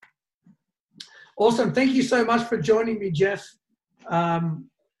Awesome. Thank you so much for joining me, Jeff. Today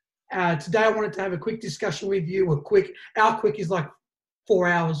I wanted to have a quick discussion with you. Our quick is like 4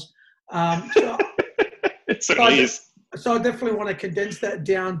 hours. It certainly is. So I definitely want to condense that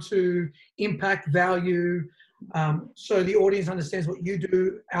down to impact, value, so the audience understands what you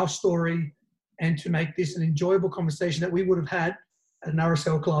do, our story, and to make this an enjoyable conversation that we would have had at an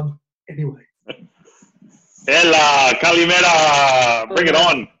RSL club anyway. Ella, Calimera, bring it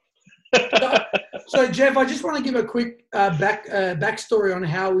on. So Jeff, I just want to give a quick backstory on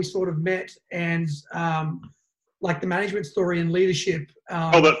how we sort of met and like the management story and leadership.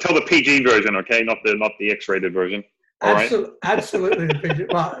 Tell the PG version, okay? Not the X-rated version. All right. Absolutely the PG.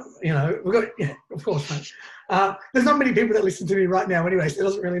 Well, you know, of course, mate. There's not many people that listen to me right now, anyway, so it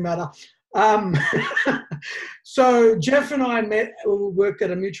doesn't really matter. So Jeff and I we worked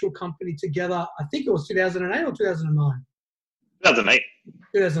at a mutual company together. I think it was 2008 or 2009. 2008.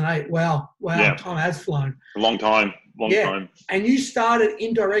 2008. Wow. Yeah. Time has flown. Long time. And you started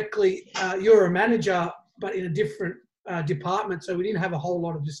indirectly. You're a manager, but in a different department, so we didn't have a whole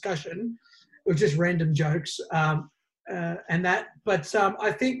lot of discussion. It was just random jokes and that. But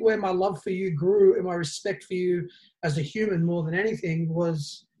I think where my love for you grew and my respect for you as a human more than anything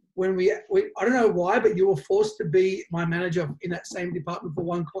was when we I don't know why, but you were forced to be my manager in that same department for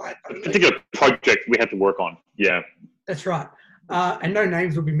one client. A particular project we had to work on. Yeah. That's right. And no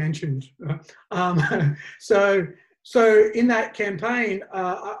names will be mentioned. So in that campaign,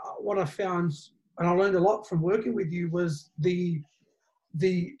 what I found, and I learned a lot from working with you, was the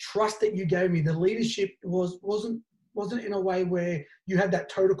trust that you gave me. The leadership wasn't in a way where you had that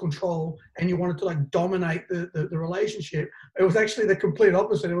total control and you wanted to like dominate the relationship. It was actually the complete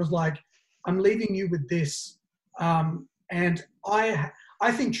opposite. It was like, I'm leaving you with this. And I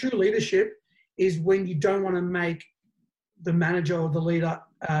think true leadership is when you don't want to make the manager or the leader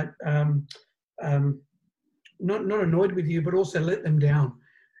not annoyed with you, but also let them down.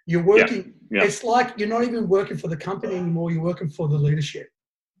 You're working. Yeah. It's like you're not even working for the company anymore. You're working for the leadership.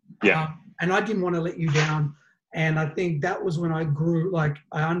 Yeah. And I didn't want to let you down. And I think that was when I grew. Like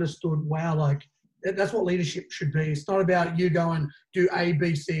I understood. Wow. Like that's what leadership should be. It's not about you going do A,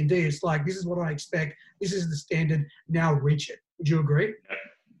 B, C, and D. It's like this is what I expect. This is the standard. Now reach it. Would you agree?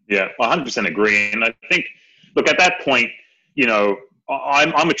 Yeah, 100% agree. And I think, look, at that point, you know,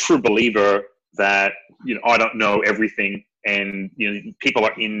 I'm a true believer that, you know, I don't know everything, and, you know, people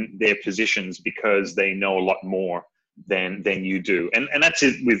are in their positions because they know a lot more than you do. And that's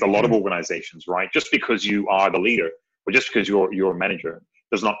it with a lot of organizations, right? Just because you are the leader or just because you're a manager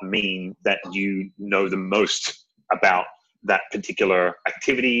does not mean that you know the most about that particular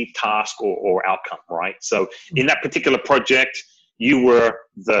activity, task, or outcome, right? So in that particular project, you were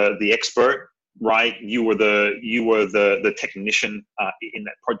the expert, right? You were the technician in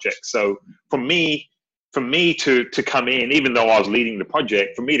that project. So for me to come in, even though I was leading the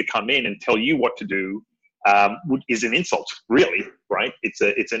project, for me to come in and tell you what to do is an insult, really, right? It's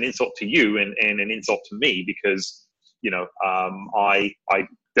an insult to you and an insult to me because, you know, I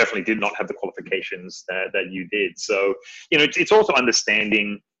definitely did not have the qualifications that you did. So, you know, it's also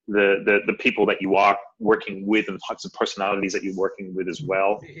understanding the people that you are working with and the types of personalities that you're working with as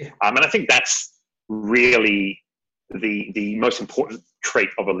well. And I think that's really the most important trait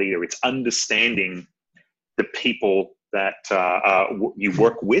of a leader. It's understanding the people that you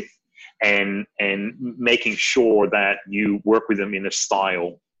work with and making sure that you work with them in a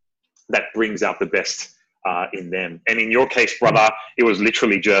style that brings out the best in them. And in your case, brother, it was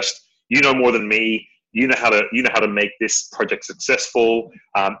literally just, you know more than me. You know how to make this project successful.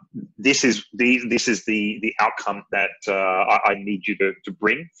 This is the outcome that I need you to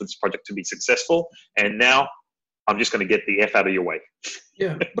bring for this project to be successful. And now I'm just going to get the F out of your way.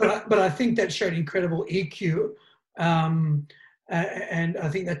 Yeah, but I think that showed incredible EQ, and I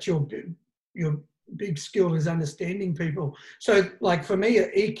think that's your big skill is understanding people. So, like for me,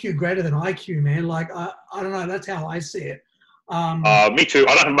 EQ greater than IQ, man. Like I don't know, that's how I see it. Me too.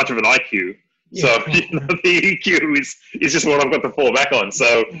 I don't have much of an IQ. Yeah, so you know, the EQ is just what I've got to fall back on.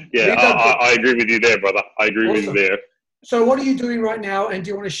 So yeah, I agree with you there, brother. I agree with you there. So what are you doing right now? And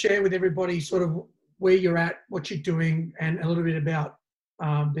do you want to share with everybody sort of where you're at, what you're doing, and a little bit about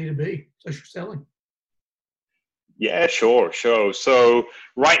B2B, social selling? Yeah, sure. So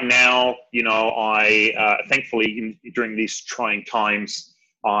right now, you know, I thankfully during these trying times,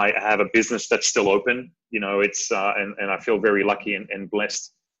 I have a business that's still open. You know, it's and I feel very lucky and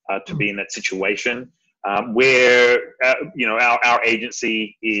blessed to be in that situation where you know our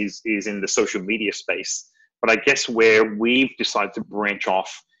agency is in the social media space, but I guess where we've decided to branch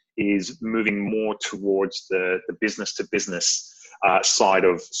off is moving more towards the business to business side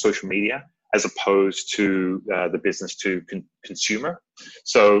of social media. as opposed to the business to consumer.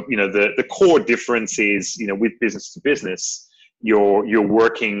 So, the core difference is, with business to business, you're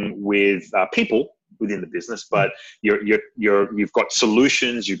working with people within the business, but you've got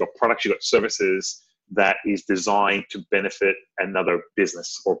solutions, you've got products, you've got services that is designed to benefit another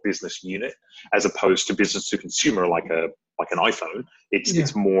business or business unit, as opposed to business to consumer, like an iPhone.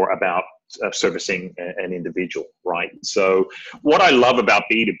 It's more about servicing an individual, right? So what I love about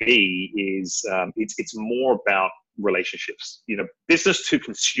B2B is it's more about relationships. Business to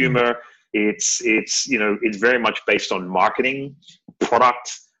consumer, it's very much based on marketing,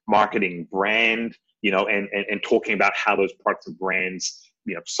 product, marketing, brand, and talking about how those products and brands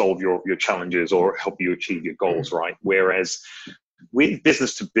solve your challenges or help you achieve your goals, right? Whereas with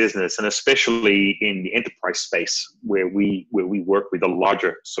business to business, and especially in the enterprise space where we work with the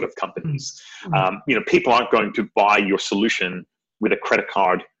larger sort of companies, people aren't going to buy your solution with a credit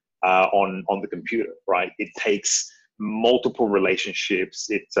card on the computer, right? It takes multiple relationships.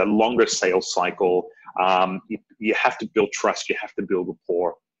 It's a longer sales cycle. You have to build trust. You have to build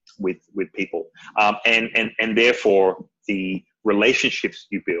rapport with people, and therefore the relationships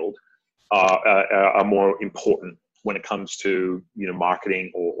you build are more important when it comes to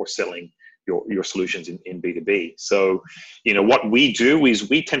marketing or selling your solutions in B2B. So what we do is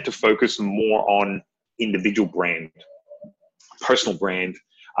we tend to focus more on individual brand, personal brand,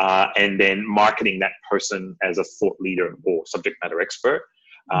 and then marketing that person as a thought leader or subject matter expert,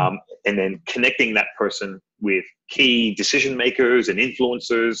 and then connecting that person with key decision makers and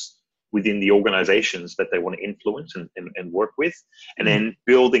influencers within the organizations that they want to influence and work with, and then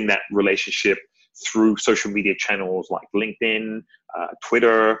building that relationship through social media channels like LinkedIn,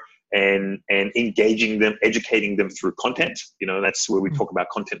 Twitter, and engaging them, educating them through content. That's where we talk about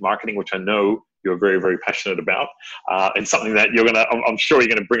content marketing, which I know you're very, very passionate about, and something that I'm sure you're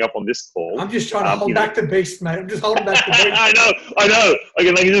gonna bring up on this call. I'm just trying to hold back the beast, mate. I'm just holding back the beast. I know.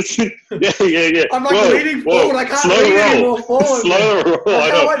 Yeah. I'm like leaning forward. I can't lean anymore forward. Slow roll.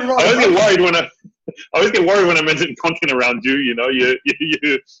 I always get worried when I mention content around you.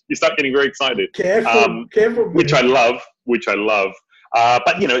 You start getting very excited. Careful. Which I love.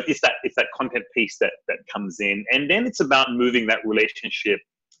 But it's that content piece that comes in, and then it's about moving that relationship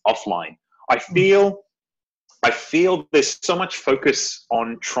offline. I feel there's so much focus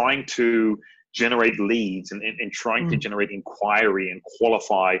on trying to generate leads and trying to generate inquiry and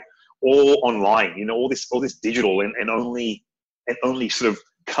qualify all online. All this digital and only sort of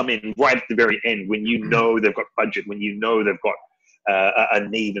come in right at the very end when they've got budget, when they've got a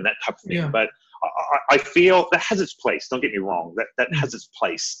need and that type of thing. Yeah. But I feel that has its place. Don't get me wrong. That has its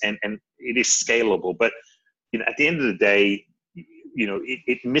place, and it is scalable. But at the end of the day,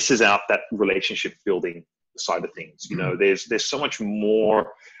 it misses out that relationship building side of things. There's so much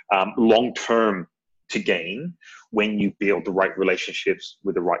more long term to gain when you build the right relationships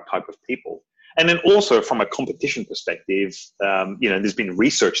with the right type of people. And then also from a competition perspective, there's been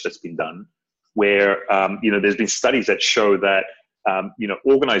research that's been done where there's been studies that show that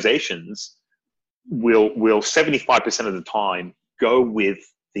organizations will 75% of the time go with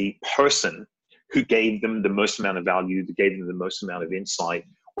the person who gave them the most amount of value, who gave them the most amount of insight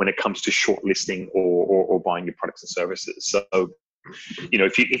when it comes to shortlisting or buying your products and services. So,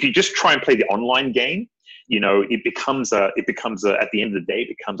 if you just try and play the online game, it becomes at the end of the day,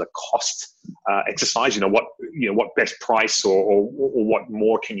 it becomes a cost exercise. What best price or what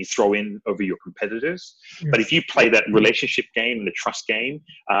more can you throw in over your competitors? Yeah. But if you play that relationship game and the trust game,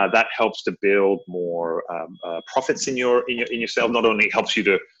 that helps to build more profits in yourself. Not only helps you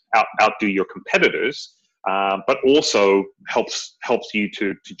to outdo your competitors, but also helps you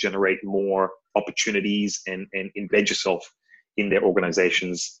to generate more opportunities and embed yourself in their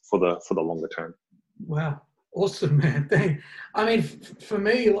organizations for the longer term. Wow. Awesome, man. I mean, for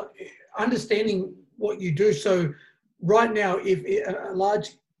me, understanding what you do. So right now, if a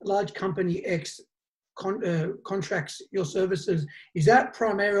large company X contracts your services, is that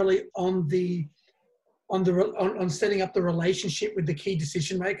primarily on setting up the relationship with the key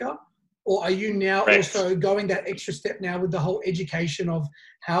decision maker? Or are you now also going that extra step now with the whole education of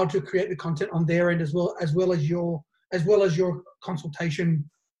how to create the content on their end as well as your consultation,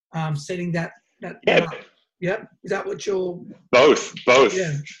 setting that up? Yeah, is that what you're? Both.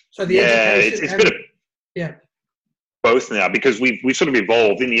 Yeah. So the education it's been both now, because we've sort of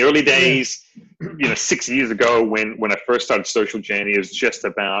evolved. In the early days, 6 years ago when I first started Social Journey, it was just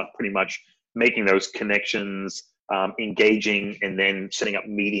about pretty much making those connections, engaging and then setting up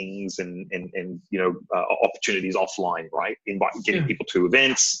meetings and opportunities offline, right? Getting people to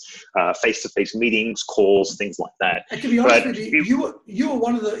events, face-to-face meetings, calls, things like that. And to be honest with you,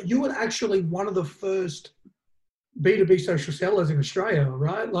 you were actually one of the first B2B social sellers in Australia,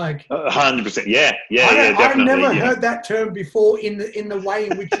 right? Like 100%. Yeah, definitely. I've never heard that term before in the way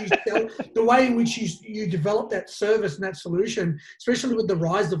in which you sell, the way in which you develop that service and that solution, especially with the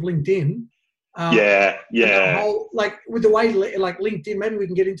rise of LinkedIn. The whole, like with the way like LinkedIn, maybe we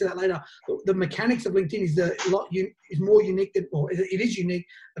can get into that later. The mechanics of LinkedIn is more unique than, or it is unique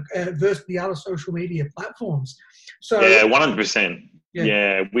versus the other social media platforms. So 100%.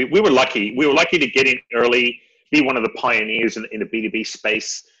 Yeah, we were lucky. We were lucky to get in early, be one of the pioneers in the B2B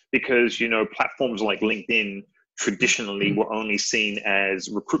space, because, platforms like LinkedIn traditionally were only seen as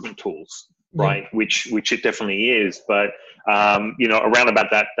recruitment tools, right? Which it definitely is. But, around about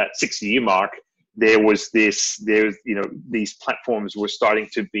that 6-year mark, these platforms were starting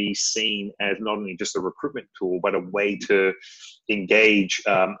to be seen as not only just a recruitment tool, but a way to engage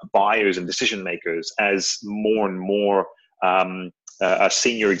buyers and decision makers as more and more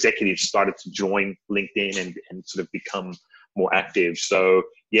senior executives started to join LinkedIn and sort of become more active. So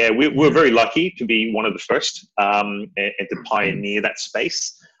we're very lucky to be one of the first and to pioneer that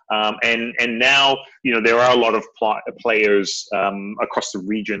space. And now, there are a lot of players across the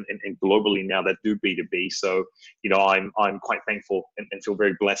region and globally now that do B2B. So, I'm quite thankful and feel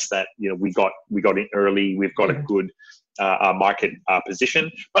very blessed that, we got in early. We've got a good market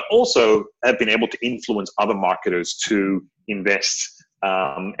position, but also have been able to influence other marketers to invest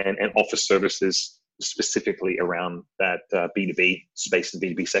and offer services specifically around that B2B space and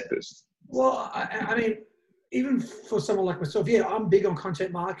B2B sectors. Well, I mean, even for someone like myself, I'm big on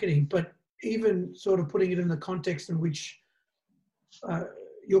content marketing, but even sort of putting it in the context in which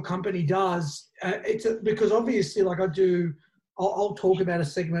your company does, because obviously, like I'll talk about a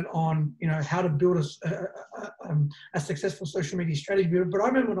segment on, how to build a successful social media strategy. But I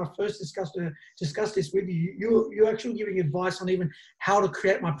remember when I first discussed this with you, you're actually giving advice on even how to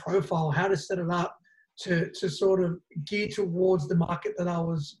create my profile, how to set it up to sort of gear towards the market that I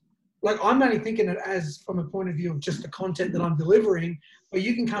was. Like, I'm only thinking it as from a point of view of just the content that I'm delivering, but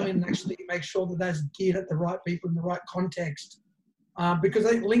you can come in and actually make sure that that's geared at the right people in the right context. Because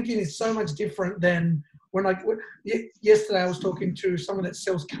I think LinkedIn is so much different than yesterday I was talking to someone that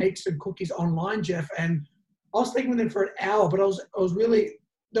sells cakes and cookies online, Jeff, and I was speaking with them for an hour, but I was really,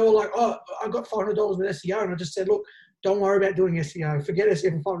 they were like, oh, I got $500 with SEO. And I just said, look, don't worry about doing SEO. Forget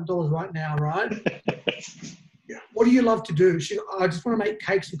SEO for $500 right now, right? What do you love to do? I just want to make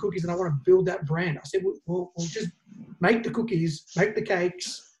cakes and cookies and I want to build that brand. I said, we'll just make the cookies, make the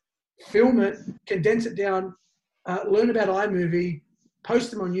cakes, film it, condense it down, learn about iMovie,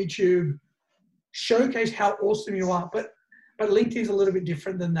 post them on YouTube, showcase how awesome you are. But LinkedIn is a little bit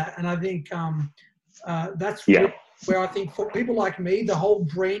different than that. And I think that's where I think for people like me, the whole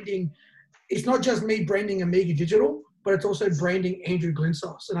branding, it's not just me branding Amiga Digital, but it's also branding Andrew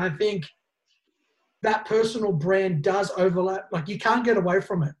Glinsos. And I think that personal brand does overlap. Like, you can't get away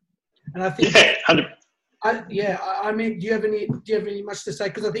from it. And I think, I mean, do you have any much to say?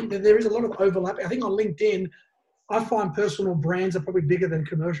 Because I think that there is a lot of overlap. I think on LinkedIn, I find personal brands are probably bigger than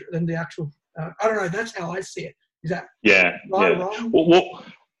commercial, than the actual, I don't know. That's how I see it. Is that right, wrong?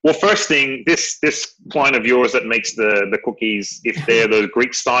 Well, first thing, this client of yours that makes the cookies, if they're the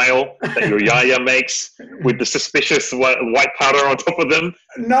Greek style that your Yaya makes with the suspicious white powder on top of them.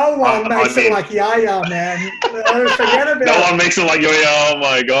 No one makes it like Yaya, man. Forget about it. No one makes it like Yaya. Oh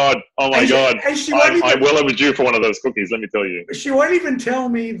my God. I'm well overdue for one of those cookies, let me tell you. She won't even tell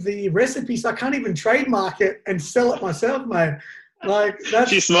me the recipe, so I can't even trademark it and sell it myself, mate. Like,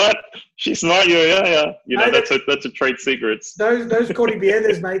 she's smart. Yeah. That's a trade secret. Those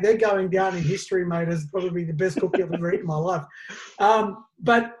cornbieres, mate, they're going down in history, mate, as probably the best cookie I've ever eaten in my life.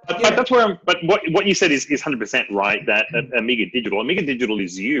 But that's where what you said is 100% right. That Amiga Digital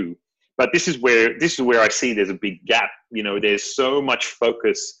is you. But this is where I see there's a big gap. There's so much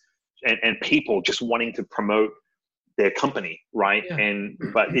focus and people just wanting to promote their company, right?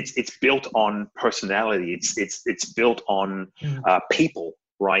 But it's built on personality. It's built on people,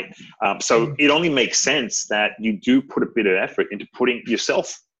 right? So it only makes sense that you do put a bit of effort into putting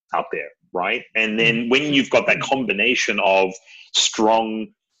yourself out there, right? And then when you've got that combination of strong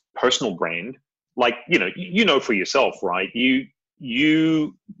personal brand, like for yourself, right? You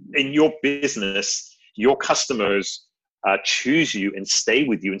in your business, your customers choose you and stay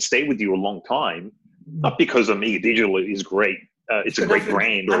with you a long time. Not because Amiga Digital is great. It's a great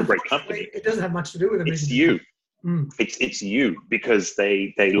brand or a great company. It doesn't have much to do with it. It's you. It's you, because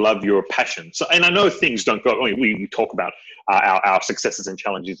they love your passion. So, and I know things don't go. I mean, we talk about our successes and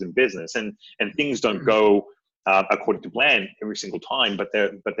challenges in business, and things don't go according to plan every single time. But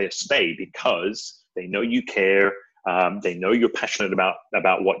they stay because they know you care. They know you're passionate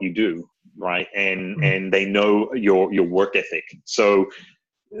about what you do, right? And they know your work ethic. So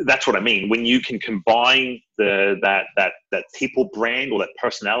that's what I mean. When you can combine that people brand or that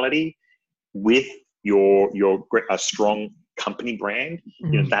personality with your a strong company brand,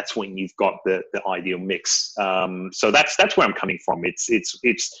 you know, that's when you've got the ideal mix. So that's where I'm coming from. It's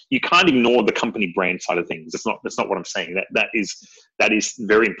you can't ignore the company brand side of things. That's not what I'm saying. That is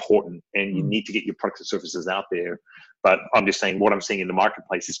very important, and you need to get your products and services out there. But I'm just saying, what I'm seeing in the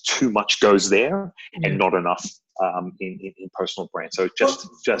marketplace is too much goes there and not enough in personal brand. So just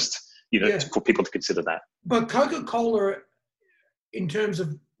you know, for people to consider that. But Coca-Cola, in terms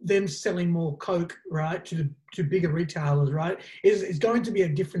of them selling more Coke, right, to bigger retailers, right, is going to be a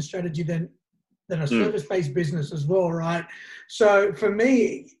different strategy than a service-based business as well, right? So for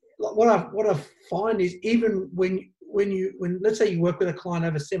me, what I find is, even when let's say you work with a client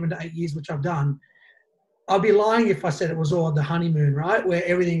over 7 to 8 years, which I've done, I'd be lying if I said it was all the honeymoon, right, where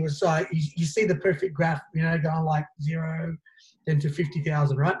everything was like, you see the perfect graph, you know, going like 0 then to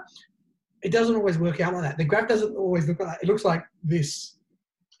 50,000, right? It doesn't always work out like that. The graph doesn't always look like that. It looks like this.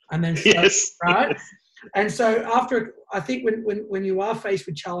 And then, right? And so I think when you are faced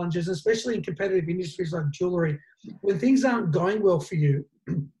with challenges, especially in competitive industries like jewelry, when things aren't going well for you,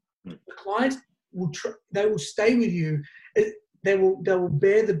 the clients they will stay with you. They will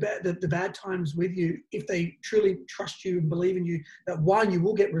bear the bad times with you if they truly trust you and believe in you, that one, you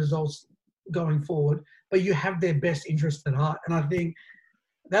will get results going forward, but you have their best interest at heart. And I think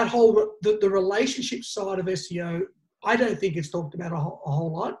that whole the relationship side of SEO, I don't think it's talked about a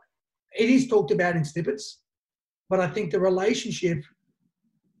whole lot. It is talked about in snippets, but I think the relationship,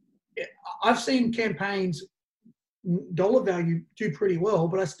 I've seen campaigns dollar value do pretty well,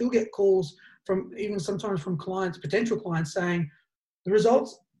 but I still get calls from, even sometimes from clients, potential clients, saying the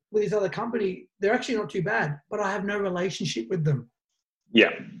results with this other company, they're actually not too bad, but I have no relationship with them.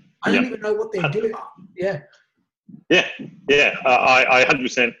 Yeah. I don't even know what they're doing. Yeah. Yeah. I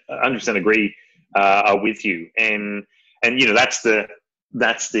 100% agree with you. And you know, that's the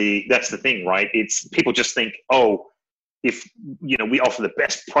thing, right? It's, people just think, oh, if, you know, we offer the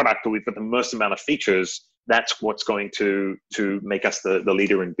best product or we've got the most amount of features, that's what's going to make us the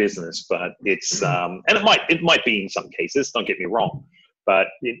leader in business. But it's and it might be in some cases, don't get me wrong, but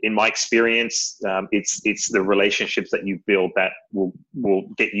in my experience, it's the relationships that you build that will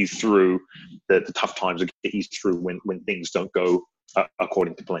get you through the tough times, or get you through when things don't go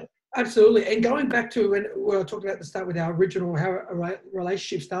according to plan. Absolutely. And going back to when we were talking at the start with our original, how a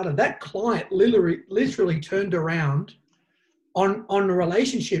relationship started, that client literally turned around on the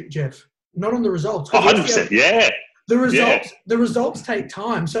relationship, Jeff, not on the results. 100%, yeah. The results take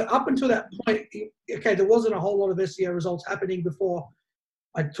time. So up until that point, okay, there wasn't a whole lot of SEO results happening before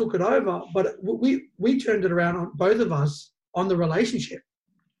I took it over, but we turned it around on both of us on the relationship.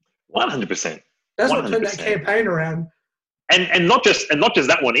 100%. That's what turned that campaign around. And not just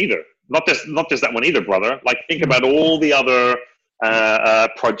that one either. Not just that one either, brother. Like, think about all the other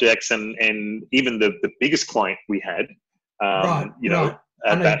projects and even the biggest client we had.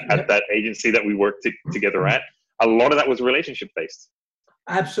 At that agency that we worked together at, a lot of that was relationship based.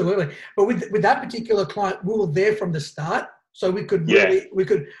 Absolutely. But with that particular client, we were there from the start, so we could really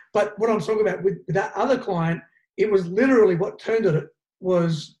But what I'm talking about with that other client, it was literally what turned it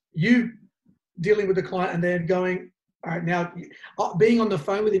was you dealing with the client and then going, all right, now being on the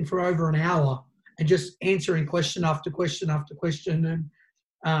phone with him for over an hour and just answering question after question after question, and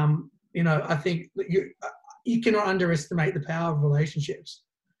I think you cannot underestimate the power of relationships.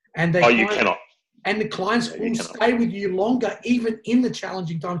 And you cannot. And the clients will stay with you longer, even in the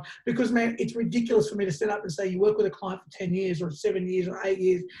challenging times. Because, man, it's ridiculous for me to stand up and say you work with a client for 10 years or 7 years or 8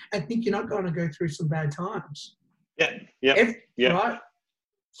 years and think you're not going to go through some bad times. Yeah. Right?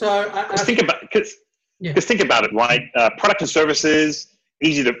 So think about it, right? Product and services,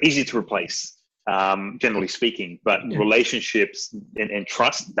 easy to replace, generally speaking. But relationships and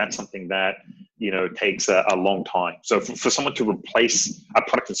trust, that's something that, takes a long time. So for someone to replace a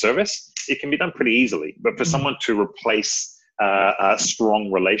product and service, it can be done pretty easily. But for someone to replace a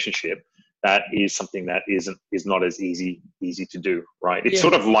strong relationship, that is something that is not as easy to do, right? It's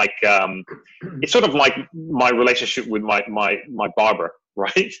sort of like my relationship with my barber,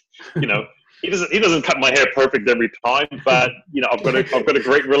 right? He doesn't cut my hair perfect every time, but I've got a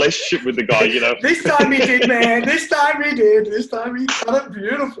great relationship with the guy. This time he did, man. This time he cut it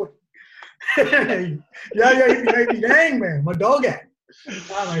beautifully. Dang, man, my dog at.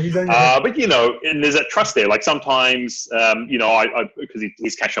 Oh, no, he's only But you know, and there's that trust there. Like sometimes, you know, I because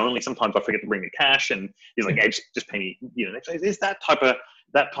he's cash only. Sometimes I forget to bring the cash, and he's like, "Hey, just pay me." You know, there's that type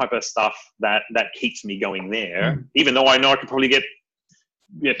of stuff that keeps me going there. Even though I know I could probably get,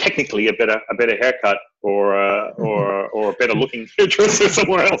 you know, technically a better haircut or a better looking hairdresser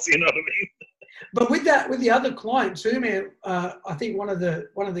somewhere else. You know what I mean? But with the other client too, man, I think one of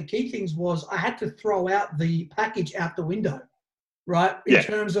the key things was I had to throw out the package out the window. Right, in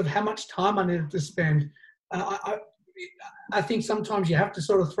terms of how much time I needed to spend. I think sometimes you have to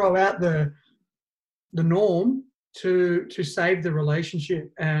sort of throw out the norm to save the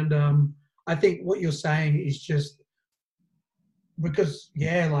relationship. And I think what you're saying is just because,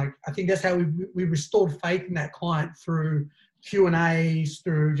 like, I think that's how we restored faith in that client through Q&As,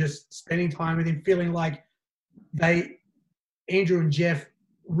 through just spending time with him, feeling like Andrew and Jeff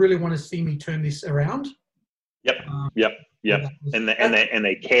really want to see me turn this around. Yep. And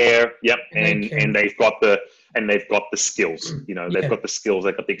they care. Yep. And they've got the skills. You know, they've got the skills.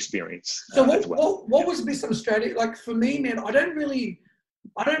 They've got the experience. So what was be some strategy? Like for me, man, I don't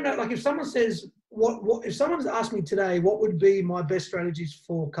know. Like if someone says if someone's asked me today, what would be my best strategies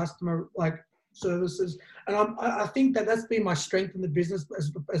for customer like services, and I think that's been my strength in the business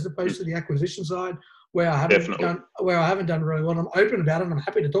as opposed to the acquisition side, where I haven't done really well. I'm open about it, and I'm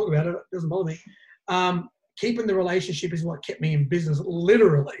happy to talk about it. It doesn't bother me. Keeping the relationship is what kept me in business,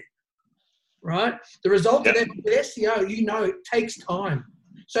 literally, right? The result of that with SEO, you know, it takes time.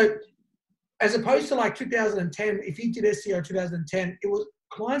 So as opposed to like 2010, if you did SEO 2010, it was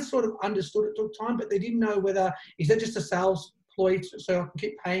clients sort of understood it took time, but they didn't know whether, is that just a sales ploy so I can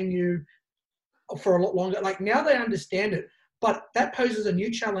keep paying you for a lot longer? Like now they understand it, but that poses a new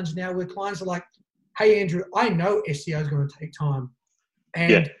challenge now where clients are like, hey, Andrew, I know SEO is going to take time.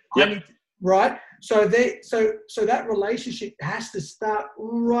 And I need to, right? So that relationship has to start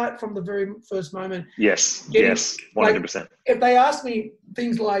right from the very first moment. Yes, 100%. Like, if they ask me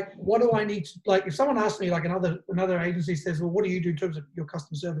things like, what do I need to, like, if someone asks me, like another agency says, well, what do you do in terms of your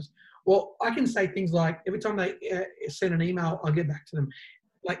customer service? Well, I can say things like, every time they send an email, I'll get back to them.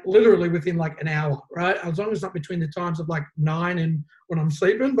 Like literally within like an hour, right? As long as it's not between the times of like 9 and when I'm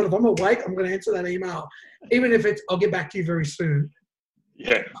sleeping. But if I'm awake, I'm going to answer that email. Even if it's, I'll get back to you very soon.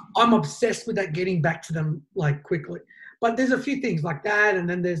 Yeah, I'm obsessed with that, getting back to them like quickly. But there's a few things like that, and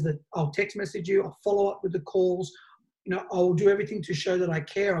then there's I'll text message you, I'll follow up with the calls. You know, I'll do everything to show that I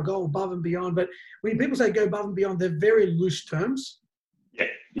care. I'll go above and beyond. But when people say go above and beyond, they're very loose terms.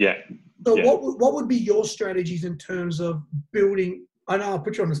 Yeah. So what would be your strategies in terms of building? I know I'll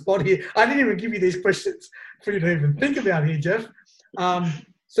put you on the spot here. I didn't even give you these questions for you to even think about here, Jeff.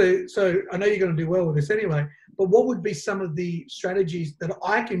 So I know you're going to do well with this anyway, but what would be some of the strategies that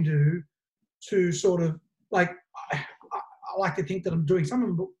I can do to sort of like, I like to think that I'm doing some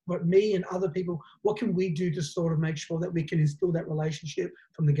of them, but me and other people, what can we do to sort of make sure that we can instill that relationship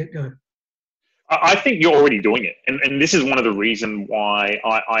from the get-go? I think you're already doing it. And this is one of the reasons why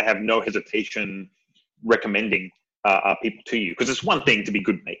I have no hesitation recommending people to you, because it's one thing to be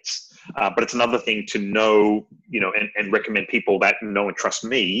good mates, but it's another thing to know, you know, and recommend people that know and trust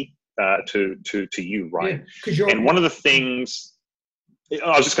me to you, right? Yeah, and one of the things,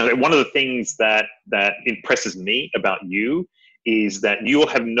 I was just going to say, one of the things that impresses me about you is that you will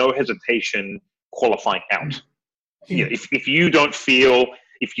have no hesitation qualifying out. You know, if you don't feel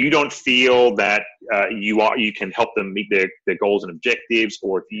that you can help them meet their goals and objectives,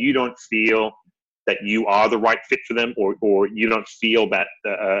 or if you don't feel that you are the right fit for them, or you don't feel that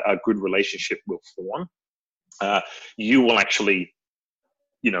a good relationship will form, you will actually,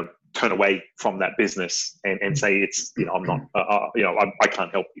 you know, turn away from that business and say, it's, you know, I'm not, you know, I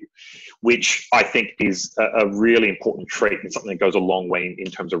can't help you, which I think is a really important trait and something that goes a long way in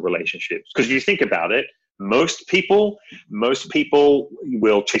terms of relationships. Because if you think about it, most people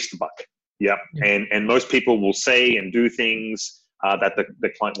will chase the buck. Yeah. And most people will say and do things that the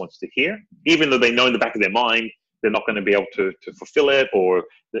client wants to hear, even though they know in the back of their mind they're not going to be able to fulfill it, or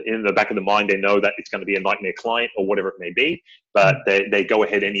in the back of the mind they know that it's going to be a nightmare client or whatever it may be, but they go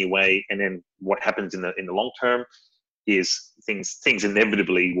ahead anyway. And then what happens in the long term is things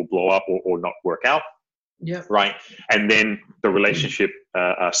inevitably will blow up or not work out. Yeah. Right. And then the relationship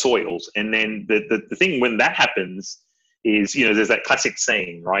soils. And then the thing when that happens is, you know, there's that classic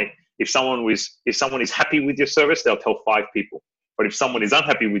saying, right? If someone is happy with your service, they'll tell 5 people. But if someone is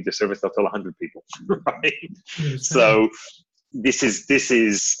unhappy with your service, they'll tell 100 people, right? So this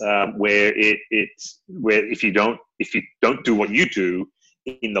is where it's where if you don't do what you do,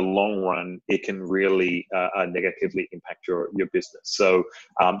 in the long run, it can really negatively impact your business. So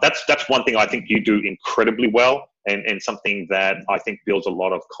that's one thing I think you do incredibly well, and something that I think builds a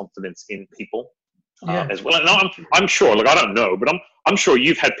lot of confidence in people as well. And I'm sure, like, I don't know, but I'm sure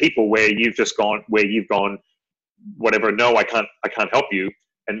you've had people where you've gone, whatever, no, I can't help you,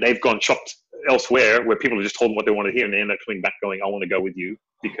 and they've gone shopped elsewhere where people have just told them what they want to hear, and they end up coming back going, I want to go with you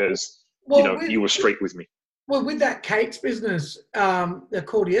because you were straight with me. Well, with that cakes business, that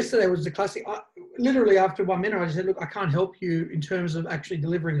called yesterday was the classic. Literally after 1 minute, I just said, look, I can't help you in terms of actually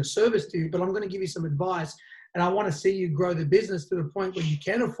delivering a service to you, but I'm going to give you some advice, and I want to see you grow the business to the point where you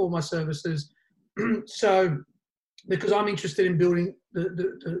can afford my services. So, because I'm interested in building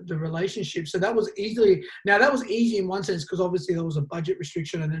the relationship. So that was easy in one sense, because obviously there was a budget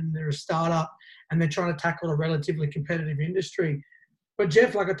restriction, and then they're a startup and they're trying to tackle a relatively competitive industry. But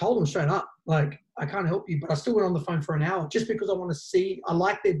Jeff, like, I told them straight up, like, I can't help you, but I still went on the phone for an hour just because I want to see, I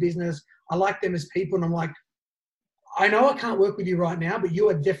like their business, I like them as people, and I'm like, I know I can't work with you right now, but you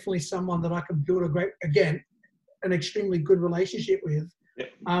are definitely someone that I can build an extremely good relationship with.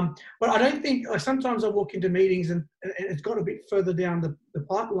 Yeah. But I don't think, sometimes I walk into meetings and it's got a bit further down the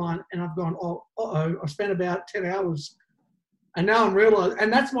pipeline, and I've gone, I've spent about 10 hours, and now I'm realizing,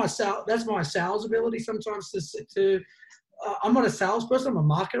 and that's my sales ability sometimes to I'm not a salesperson, I'm a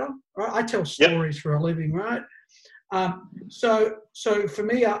marketer, right? I tell stories for a living, right? So for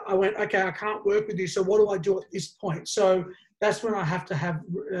me, I went, okay, I can't work with you. So what do I do at this point? So that's when I have to have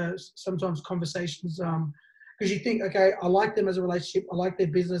sometimes conversations, because you think, okay, I like them as a relationship, I like their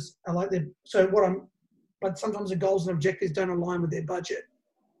business, but sometimes the goals and objectives don't align with their budget.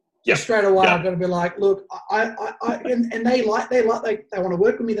 So straight away, I've got to be like, look, and they want to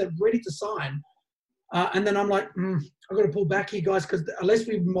work with me, they're ready to sign. And then I'm like, I've got to pull back here, guys, because unless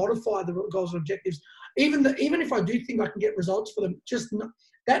we modify the goals and objectives, even if I do think I can get results for them,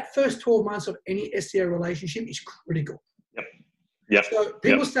 that first 12 months of any SEO relationship is critical. Yep. So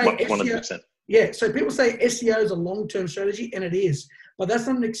people say 100%. So people say SEO is a long-term strategy, and it is, but that's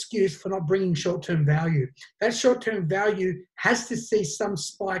not an excuse for not bringing short-term value. That short-term value has to see some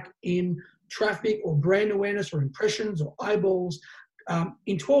spike in traffic or brand awareness or impressions or eyeballs.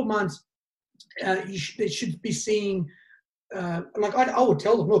 In 12 months, they should be seeing, like I would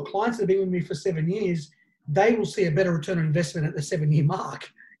tell them, look, clients that have been with me for 7 years, they will see a better return on investment at the 7-year mark.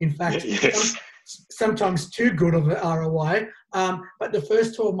 In fact, sometimes too good of an ROI. But the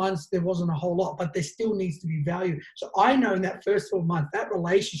first 12 months, there wasn't a whole lot, but there still needs to be value. So I know in that first 12 months, that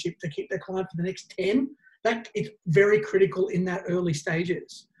relationship to keep the client for the next 10, that it's very critical in that early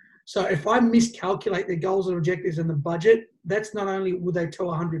stages. So if I miscalculate their goals and objectives and the budget, that's not only would they tell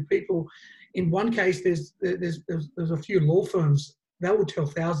 100 people. In one case, there's a few law firms that will tell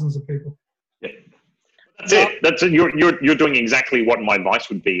thousands of people. Yeah. That's it. You're doing exactly what my advice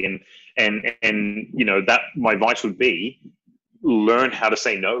would be, and that my advice would be, learn how to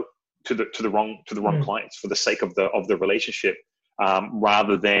say no to the wrong clients for the sake of the relationship,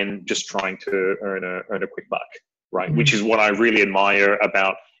 rather than just trying to earn a quick buck, right? Mm-hmm. Which is what I really admire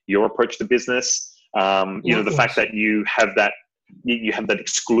about your approach to business. The fact that you have that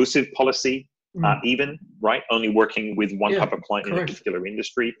exclusive policy, even, right? Only working with one type of client in a particular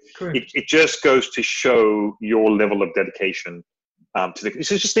industry. It just goes to show your level of dedication it's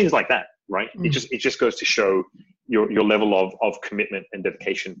just things like that, right? It just goes to show your level of commitment and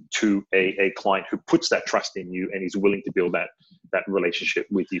dedication to a client who puts that trust in you and is willing to build that relationship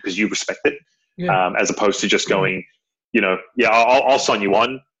with you because you respect it, as opposed to just going, I'll sign you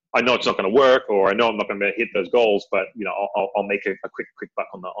on. I know it's not going to work, or I know I'm not going to hit those goals, but I'll make a quick buck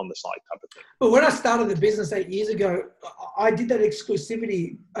on the side type of thing. But when I started the business 8 years ago, I did that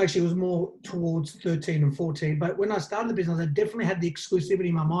exclusivity. Actually, it was more towards 13 and 14. But when I started the business, I definitely had the exclusivity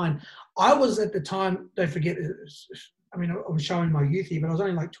in my mind. I was at the time, don't forget, I was showing my youth here, but I was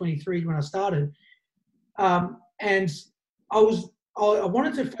only like 23 when I started, and I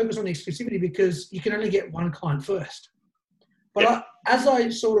wanted to focus on the exclusivity because you can only get one client first. But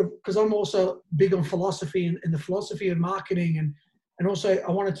because I'm also big on philosophy and the philosophy of marketing, and also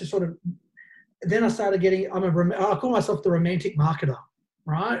I wanted to then I started getting, I call myself the romantic marketer,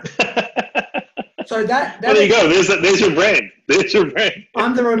 right? So there you go. There's your brand. There's your brand.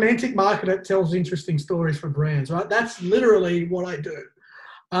 I'm the romantic marketer that tells interesting stories for brands, right? That's literally what I do.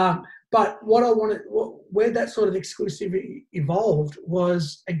 But what I wanted, where that sort of exclusivity evolved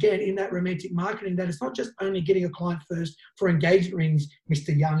was, again, in that romantic marketing, that it's not just only getting a client first for engagement rings,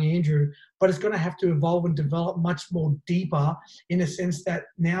 Mr. Young Andrew, but it's going to have to evolve and develop much more deeper in the sense that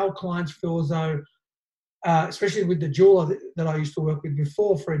now clients feel as though, especially with the jeweler that I used to work with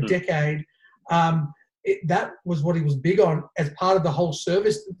before for a decade, that was what he was big on as part of the whole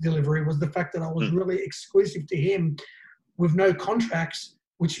service delivery, was the fact that I was really exclusive to him with no contracts,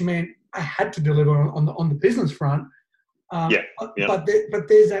 which meant I had to deliver on the business front. But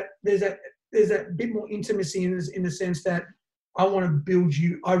there's that bit more intimacy in the sense that I want to build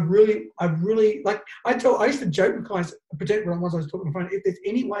you. I really like. I used to joke with clients, particularly once I was talking on the phone, if there's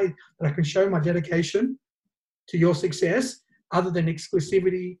any way that I can show my dedication to your success, other than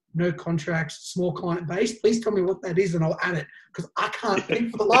exclusivity, no contracts, small client base, please tell me what that is and I'll add it, because I can't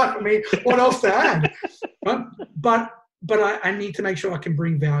think for the life of me what else to add. Right? But I need to make sure I can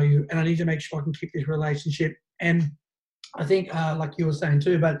bring value, and I need to make sure I can keep this relationship. And I think, like you were saying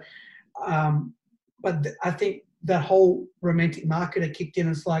too, but I think that whole romantic marketer kicked in.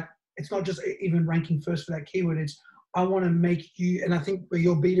 It's like, it's not just even ranking first for that keyword. It's, I want to make you, and I think where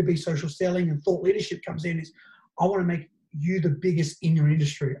your B2B social selling and thought leadership comes in is, I want to make you the biggest in your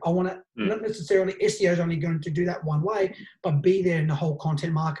industry. I want to, not necessarily SEO is only going to do that one way, but be there in the whole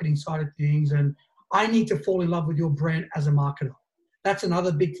content marketing side of things. And I need to fall in love with your brand as a marketer. That's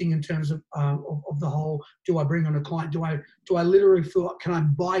another big thing in terms of the whole, do I bring on a client? Do I literally feel, can I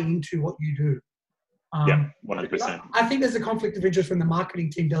buy into what you do? 100%. I think there's a conflict of interest when the marketing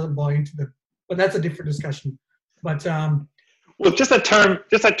team doesn't buy into them, but that's a different discussion. But well, just that term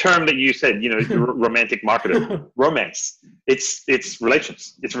that you said, romantic marketer, romance. It's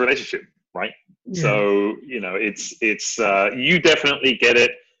relations. It's a relationship, right? Yeah. So it's you definitely get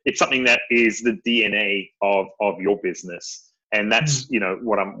it. It's something that is the DNA of your business, and that's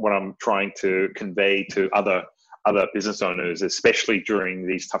what I'm trying to convey to other business owners, especially during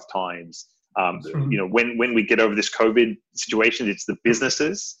these tough times. When we get over this COVID situation, it's the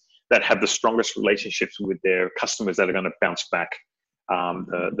businesses that have the strongest relationships with their customers that are going to bounce back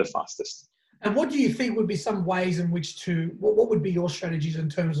the fastest. And what do you think would be some ways in which what would be your strategies in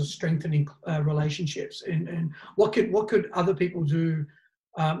terms of strengthening relationships, and what could other people do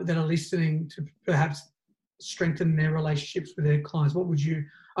that are listening to perhaps strengthen their relationships with their clients? What would you,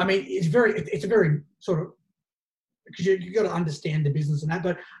 I mean, it's a very sort of, because you got to understand the business and that,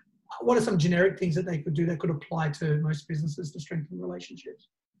 but what are some generic things that they could do that could apply to most businesses to strengthen relationships?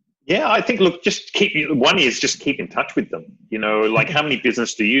 Yeah, I think, look, just keep in touch with them. Like how many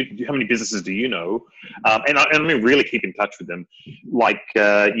businesses do you know? And I mean, really keep in touch with them. Like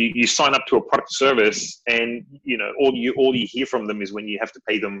you sign up to a product service, and all you hear from them is when you have to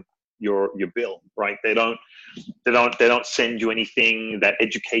pay them your bill, right? They don't send you anything that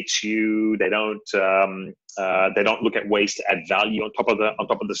educates you. They don't look at ways to add value on top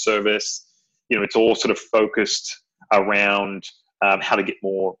of the service. It's all sort of focused around how to get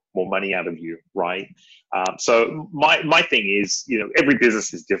more money out of you, right? So my thing is, every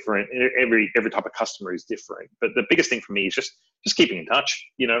business is different. Every type of customer is different. But the biggest thing for me is just keeping in touch.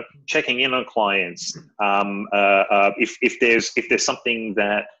 Checking in on clients. If there's something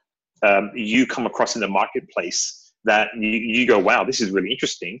that you come across in the marketplace that you go, wow, this is really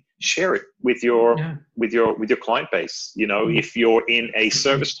interesting, share it with your client base. If you're in a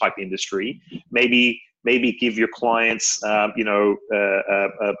service type industry, maybe give your clients, a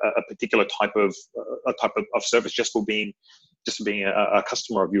particular type of service just for being a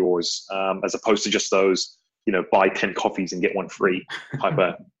customer of yours, as opposed to just those, buy 10 coffees and get one free type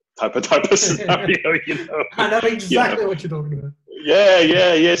of scenario. I know exactly what you're talking about.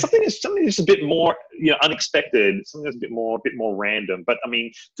 Yeah. Something that's a bit more, unexpected. Something that's a bit more random. But I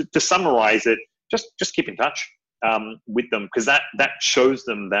mean, to summarize it, just keep in touch with them, because that shows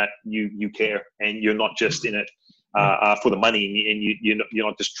them that you care, and you're not just in it for the money, and you're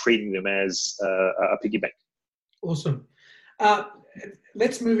not just treating them as a piggy bank. Awesome.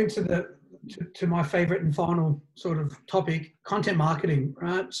 Let's move into to my favorite and final sort of topic, content marketing,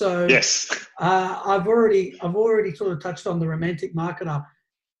 right? So yes, I've already sort of touched on the romantic marketer,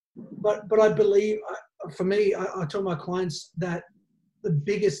 but I believe, for me, I tell my clients that the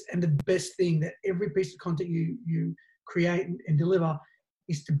biggest and the best thing that every piece of content you create and deliver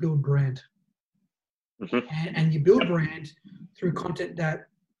is to build brand. Mm-hmm. And you build brand through content that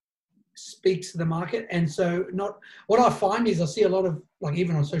speaks to the market. And so what I find is I see a lot of, like,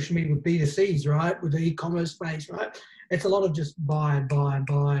 even on social media with B2Cs, right, with the e-commerce space, right, it's a lot of just buy.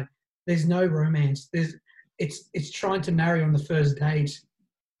 There's no romance. It's trying to marry on the first date.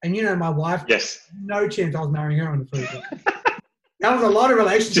 And my wife, yes, no chance I was marrying her on the first date. That was a lot of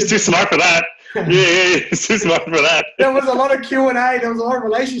relationships. Just too smart for that. Yeah, it's too smart for that. There was a lot of Q&A. There was a lot of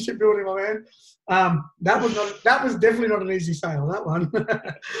relationship building, my man. That was definitely not an easy sale, that one.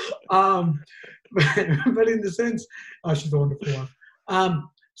 But in the sense, she's a wonderful one.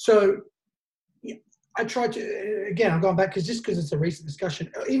 So I tried to, again, I'm going back because it's a recent discussion.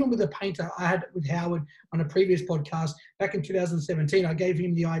 Even with a painter I had with Howard on a previous podcast back in 2017, I gave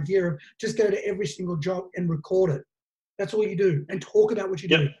him the idea of just go to every single job and record it. That's all you do, and talk about what you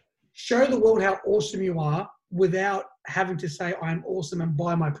do. Show the world how awesome you are without having to say I'm awesome and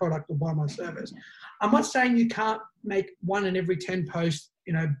buy my product or buy my service. I'm not saying you can't make 1 in every 10 posts,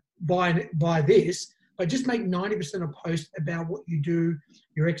 buy this, but just make 90% of posts about what you do,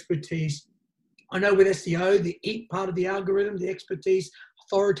 your expertise. I know with SEO, the EAT part of the algorithm, the expertise,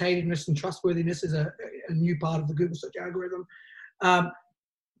 authoritativeness and trustworthiness is a new part of the Google search algorithm.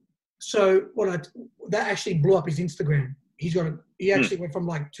 So that actually blew up his Instagram. He actually went from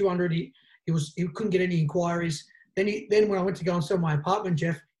like 200. He couldn't get any inquiries. Then when I went to go and sell my apartment,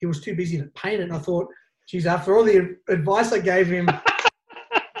 Jeff, he was too busy to paint it. And I thought, geez, after all the advice I gave him,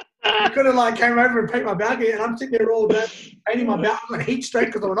 he could have came over and paint my balcony. And I'm sitting there all day painting my balcony. I'm on heat stroke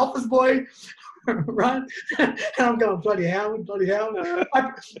because I'm an office boy. Right? And I'm going, bloody hell.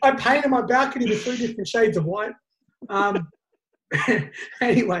 I painted my balcony with 3 different shades of white.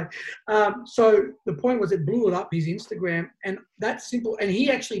 Anyway, so the point was it blew it up, his Instagram, and that's simple. And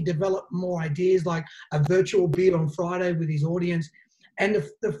he actually developed more ideas like a virtual beer on Friday with his audience. And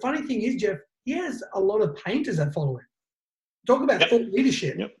the funny thing is, Jeff, he has a lot of painters that follow him. Talk about thought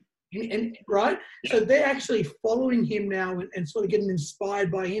leadership. And right? So they're actually following him now and sort of getting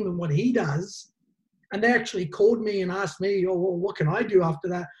inspired by him and what he does. And they actually called me and asked me, oh, well, what can I do after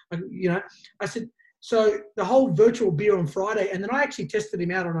that? I said, so the whole virtual beer on Friday, and then I actually tested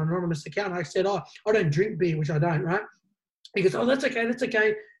him out on an anonymous account. I said, oh, I don't drink beer, which I don't, right? He goes, oh, that's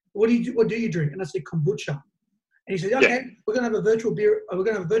okay. What do you drink? And I said, kombucha. And he said, okay, we're going to have a virtual beer. We're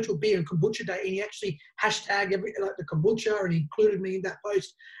going to have a virtual beer and kombucha day. And he actually hashtagged the kombucha, and he included me in that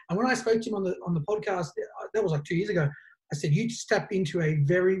post. And when I spoke to him on the podcast, that was like 2 years ago, I said, you stepped into a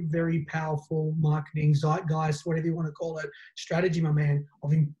very, very powerful marketing zeitgeist, whatever you want to call it, strategy, my man,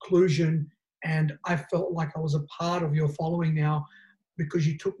 of inclusion. And I felt like I was a part of your following now because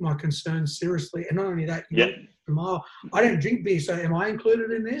you took my concerns seriously. And not only that, I don't drink beer, so am I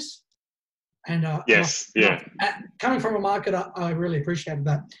included in this? And coming from a marketer, I really appreciated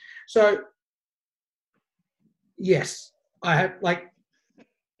that. So, yes, I have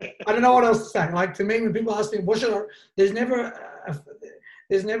I don't know what else to say. To me, when people ask me, what should I, there's never,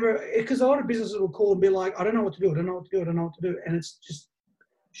 because a lot of businesses will call and be like, I don't know what to do. And it's just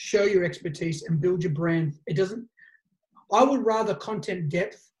show your expertise and build your brand. I would rather content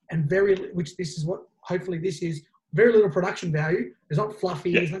depth and which this is what, hopefully this is, very little production value. It's not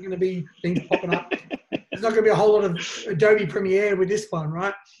fluffy. There's not going to be things popping up. There's not going to be a whole lot of Adobe Premiere with this one,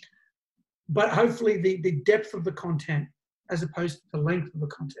 right? But hopefully the depth of the content as opposed to the length of the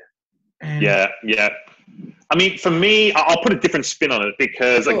content. And I mean, for me, I'll put a different spin on it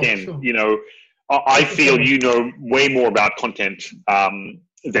because, I feel you know way more about content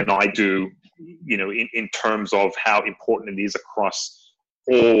than I do, in terms of how important it is across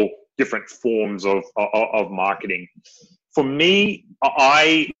all different forms of marketing. For me,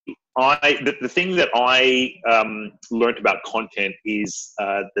 the thing that I learned about content is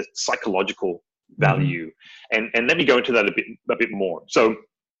the psychological value, and let me go into that a bit more. So,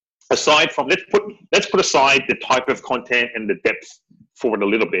 aside from let's put aside the type of content and the depth for it a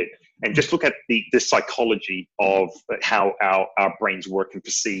little bit, and just look at the psychology of how our brains work and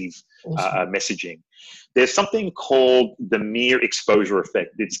perceive messaging. There's something called the mere exposure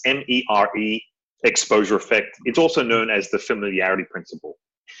effect. It's MERE exposure effect. It's also known as the familiarity principle.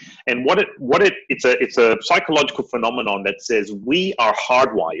 And it's a psychological phenomenon that says we are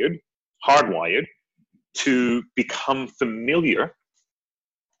hardwired to become familiar,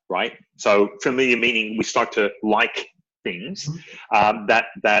 right? So familiar meaning we start to like things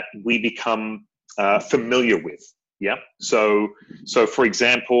that we become familiar with. Yeah. So for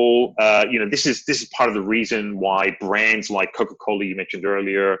example, this is part of the reason why brands like Coca-Cola, you mentioned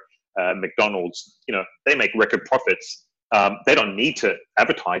earlier, McDonald's, they make record profits. They don't need to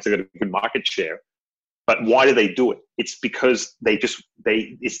advertise. They've got a good market share. But why do they do it? It's because they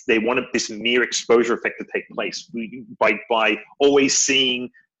want this mere exposure effect to take place. By always seeing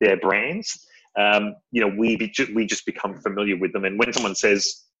their brands, we just become familiar with them. And when someone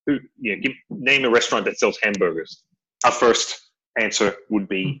says, name a restaurant that sells hamburgers, our first answer would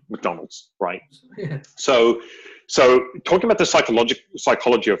be McDonald's, right? Yeah. So talking about the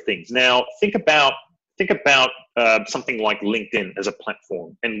psychology of things. Now, think about something like LinkedIn as a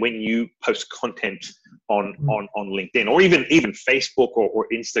platform, and when you post content on LinkedIn or even Facebook or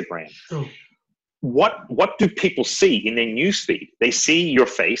Instagram, sure. What do people see in their newsfeed? They see your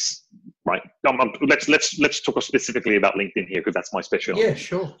face, right? Let's talk specifically about LinkedIn here because that's my specialty. Yeah,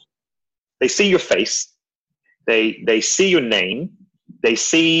 sure. They see your face. They see your name. They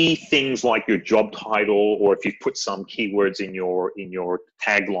see things like your job title, or if you put some keywords in your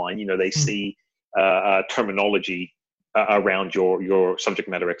tagline, you know, they see terminology around your subject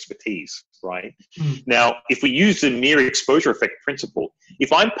matter expertise, right? Now, if we use the near exposure effect principle,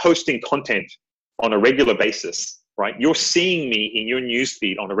 if I'm posting content on a regular basis, right, you're seeing me in your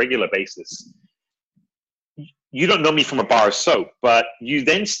newsfeed on a regular basis. You don't know me from a bar of soap, but you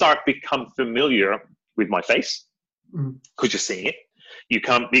then become familiar with my face because you're seeing it. You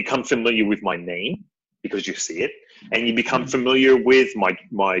become familiar with my name because you see it, and you become familiar with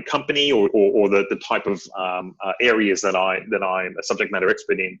my company or the type of areas that I'm a subject matter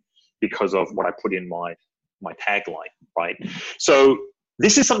expert in because of what I put in my tagline, right? So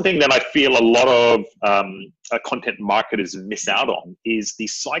this is something that I feel a lot of content marketers miss out on, is the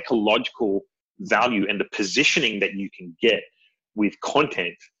psychological value and the positioning that you can get with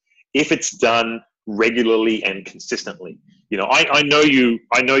content if it's done regularly and consistently. You know, I know you,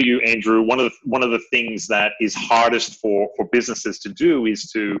 Andrew. One of the things that is hardest for businesses to do is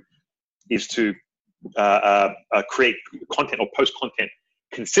to create content or post content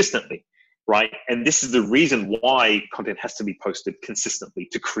consistently, right? And this is the reason why content has to be posted consistently,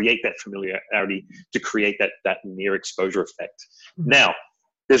 to create that familiarity, to create that near exposure effect. Now,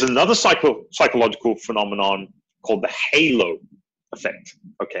 there's another psychological phenomenon called the halo effect.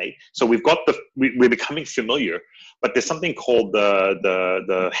 Okay, so we've got we're becoming familiar, but there's something called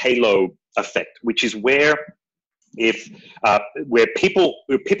the halo effect, which is where where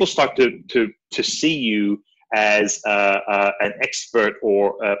people start to see you as an expert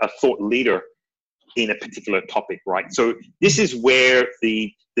or a thought leader in a particular topic, right? So this is where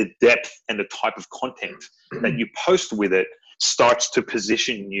the depth and the type of content that you post with it starts to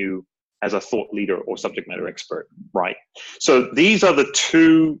position you as a thought leader or subject matter expert, right? So these are the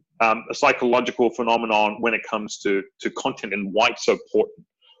two psychological phenomenon when it comes to content and why it's so important.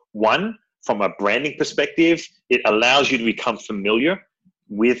 One, from a branding perspective, it allows you to become familiar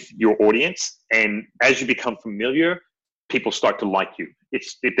with your audience. And as you become familiar, people start to like you.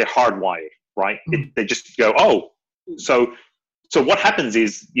 They're hardwired, right? They just go, oh, so what happens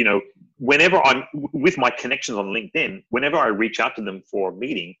is, you know, whenever I'm with my connections on LinkedIn, whenever I reach out to them for a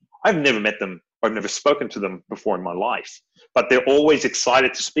meeting, I've never met them, or I've never spoken to them before in my life, but they're always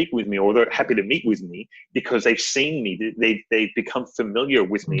excited to speak with me, or they're happy to meet with me because they've seen me. They've become familiar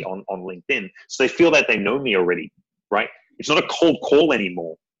with me on LinkedIn. So they feel that they know me already, right? It's not a cold call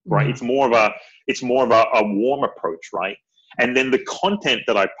anymore, right? It's more of a warm approach, right? And then the content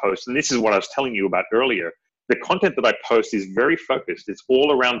that I post, and this is what I was telling you about earlier, the content that I post is very focused. It's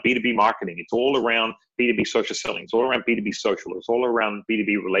all around B2B marketing. It's all around B2B social selling. It's all around B2B social. It's all around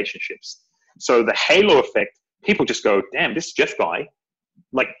B2B relationships. So the halo effect, people just go, damn, this Jeff guy,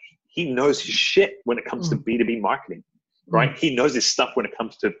 like, he knows his shit when it comes to B2B marketing, right? He knows his stuff when it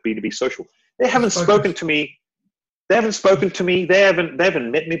comes to B2B social. They haven't spoken to me. They haven't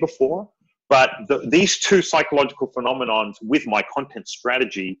met me before. But these two psychological phenomenons with my content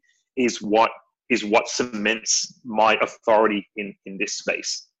strategy is what cements my authority in this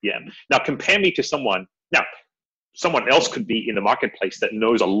space. Yeah. Now compare me to someone else could be in the marketplace that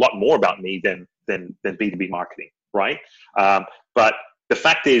knows a lot more about me than B2B marketing, right? But the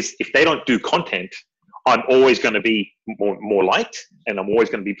fact is, if they don't do content, I'm always going to be more liked, and I'm always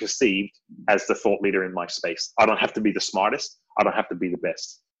going to be perceived as the thought leader in my space. I don't have to be the smartest. I don't have to be the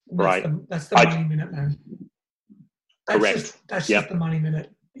best, right? That's the money minute, man. Correct. That's just the money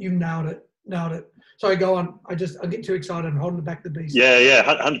minute. You nailed it. Sorry, go on. I get too excited. I'm holding back the beast. Yeah,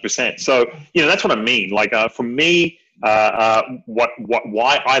 100%. So, you know, that's what I mean. Like, for me,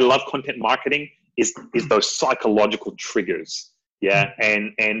 why I love content marketing is those psychological triggers. Yeah.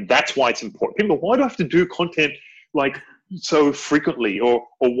 And that's why it's important. People go, why do I have to do content like so frequently? Or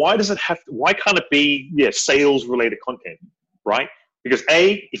why can't it be, sales related content? Right? Because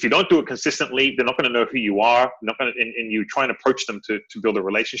if you don't do it consistently, they're not going to know who you are. And you try and approach them to build a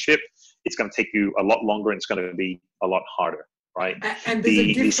relationship. It's going to take you a lot longer, and it's going to be a lot harder, right? And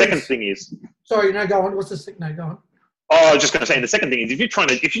the second thing is. Sorry, no, go on. What's the second? No, go on. Oh, I was just going to say, and the second thing is, if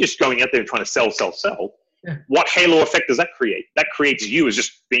you're just going out there and trying to sell, yeah. What halo effect does that create? That creates you as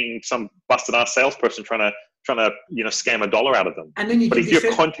just being some busted ass salesperson trying to scam $1 out of them. And then but if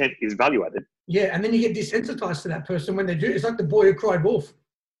your content is value added. Yeah, and then you get desensitized to that person when they do. It's like the boy who cried wolf.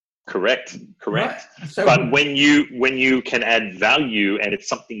 Correct. Right? So but when you can add value and it's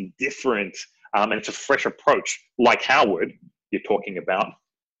something different, and it's a fresh approach, like Howard you're talking about,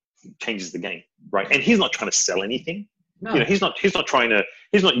 changes the game, right? And he's not trying to sell anything. No. You know, he's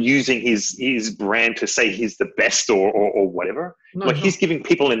not using his brand to say he's the best or whatever. No, like, he's giving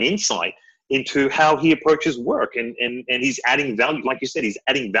people an insight into how he approaches work, and he's adding value. Like you said, he's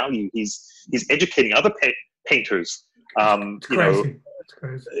adding value. He's educating other painters. It's crazy. It's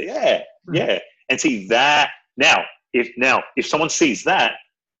crazy. Yeah. And see that now, if someone sees that,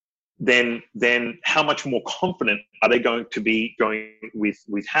 then how much more confident are they going to be going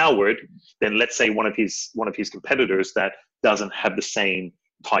with Howard than, let's say, one of his competitors that doesn't have the same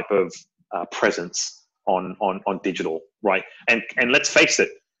type of presence on digital, right? And let's face it,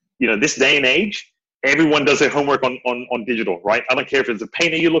 this day and age, everyone does their homework on digital, right? I don't care if it's a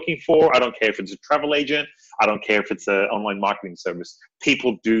painter you're looking for. I don't care if it's a travel agent. I don't care if it's an online marketing service.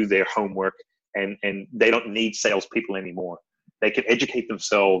 People do their homework, and they don't need salespeople anymore. They can educate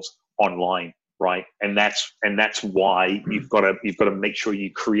themselves online, right? And that's why you've got to make sure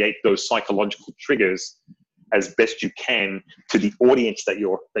you create those psychological triggers as best you can to the audience that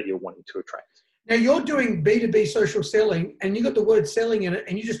you're wanting to attract. Now, you're doing B2B social selling, and you got the word selling in it,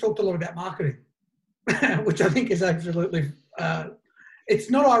 and you just talked a lot about marketing, which I think is absolutely, it's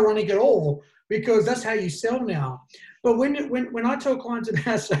not ironic at all, because that's how you sell now. But when I tell clients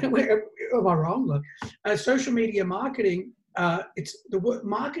about saying, am I wrong? Like, social media marketing, it's the word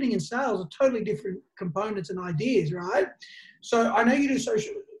marketing and sales are totally different components and ideas, right? So I know you do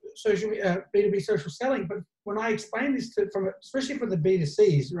social B2B social selling, but when I explain this especially for the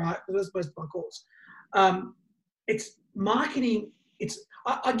B2Cs, right? Because that's most of my calls. It's marketing.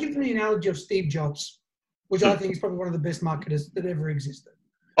 I give them the analogy of Steve Jobs, which I think is probably one of the best marketers that ever existed.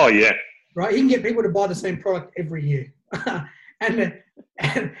 Oh yeah. Right. He can get people to buy the same product every year. and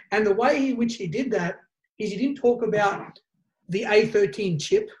the way in which he did that is he didn't talk about the A13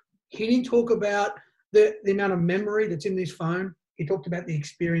 chip. He didn't talk about the amount of memory that's in this phone. He talked about the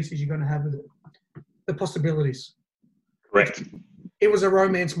experiences you're going to have with it, the possibilities. Correct. It was a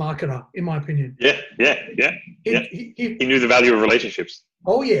romance marketer, in my opinion. Yeah. He knew the value of relationships.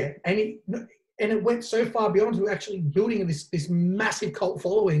 Oh yeah, and it went so far beyond to actually building this massive cult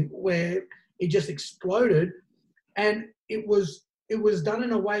following where it just exploded, and it was done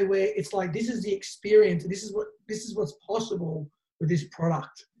in a way where it's like, this is the experience, this is what's possible with this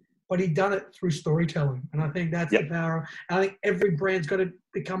product. But he'd done it through storytelling, and I think that's the power. And I think every brand's got to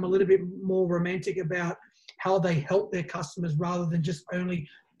become a little bit more romantic about how they help their customers, rather than just only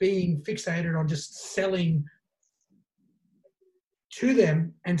being fixated on just selling to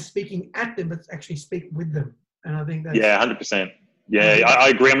them and speaking at them, but actually speak with them. And I think that's 100%. Yeah, I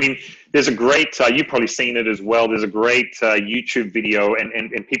agree. I mean, there's a great, you've probably seen it as well. There's a great YouTube video,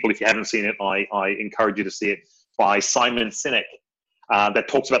 and people, if you haven't seen it, I encourage you to see it, by Simon Sinek, that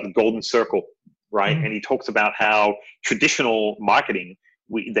talks about the golden circle, right? And he talks about how traditional marketing,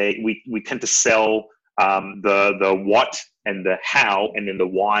 we tend to sell the what and the how, and then the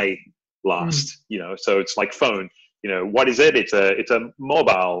why last. So it's like phone. What is it? It's a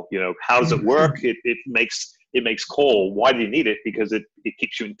mobile. How does it work? It makes call. Why do you need it? Because it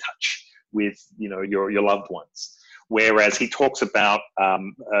keeps you in touch with your loved ones. Whereas he talks about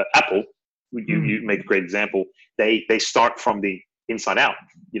Apple, you make a great example. They start from the inside out.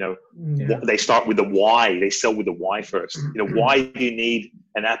 They start with the why. They sell with the why first. Why do you need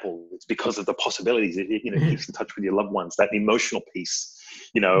an Apple? It's because of the possibilities. It keeps in touch with your loved ones. That emotional piece.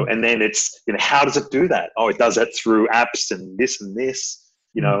 And then it's how does it do that? Oh, it does that through apps and this and this.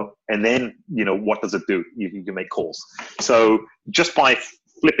 And then what does it do? You can make calls. So just by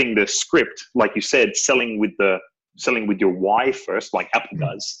flipping the script, like you said, selling with your why first, like Apple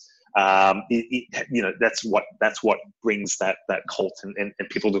does. That's what brings that cult and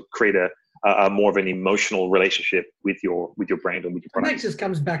people to create a more of an emotional relationship with your brand and with your product. And that just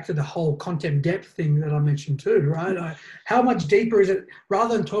comes back to the whole content depth thing that I mentioned too, right? How much deeper is it,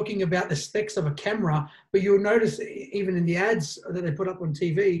 rather than talking about the specs of a camera, but you'll notice even in the ads that they put up on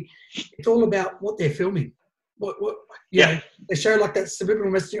TV, it's all about what they're filming. They show like that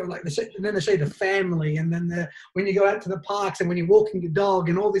subliminal messaging, like and then they show you the family, and then when you go out to the parks and when you're walking your dog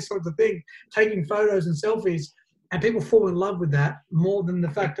and all these sorts of things, taking photos and selfies, and people fall in love with that more than the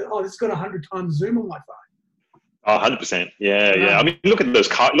fact that this has got 100 times zoom on my phone. 100%. Yeah. I mean, look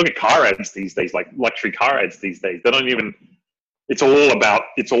at car ads these days, like luxury car ads these days. They don't even. It's all about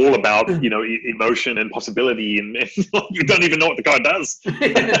emotion and possibility, and you don't even know what the car does.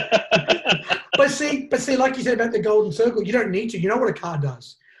 But see, like you said about the golden circle, you don't need to. You know what a car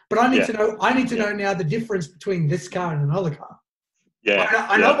does. But I need to know. I need to know now the difference between this car and another car. Yeah.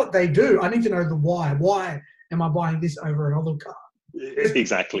 I know what they do. I need to know the why. Why am I buying this over another car?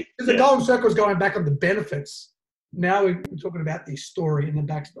 Exactly. Because the golden circle is going back on the benefits. Now we're talking about the story and the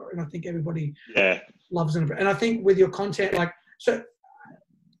backstory, and I think everybody loves it. And I think with your content, I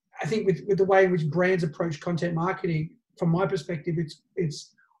think with the way in which brands approach content marketing, from my perspective,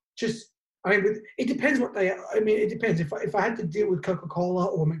 it's just I mean, it depends what they are. I mean, it depends. If I had to deal with Coca-Cola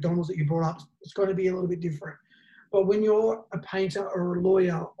or McDonald's that you brought up, it's going to be a little bit different. But when you're a painter or a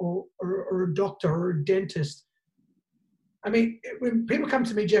lawyer or a doctor or a dentist, I mean, when people come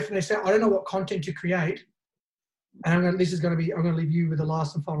to me, Jeff, and they say, I don't know what content to create, and I'm going to leave you with the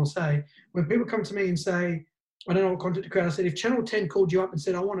last and final say. When people come to me and say, I don't know what content to create, I said, if Channel 10 called you up and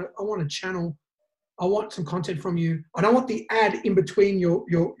said, I want a channel, I want some content from you. I don't want the ad in between your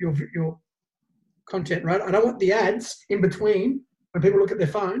content, right? I don't want the ads in between when people look at their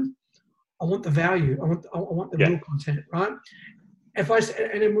phone. I want the value. I want the real content, right? And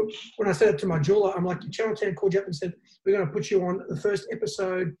then when I said it to my jeweler, I'm like, Channel 10 called you up and said, we're going to put you on the first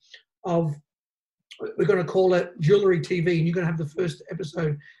episode of, we're going to call it Jewelry TV, and you're going to have the first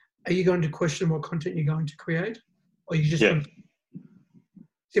episode. Are you going to question what content you're going to create? Or you just going to,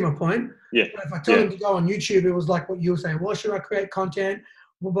 see my point? Yeah. But if I tell them to go on YouTube, it was like what you were saying. Well, should I create content?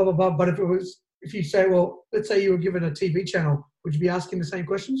 Blah, blah, blah, blah. But if you say, well, let's say you were given a TV channel, would you be asking the same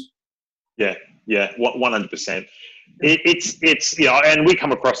questions? Yeah, 100%. It's and we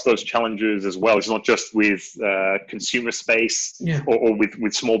come across those challenges as well. It's not just with consumer space or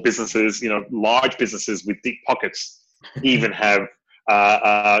with small businesses. Large businesses with deep pockets even have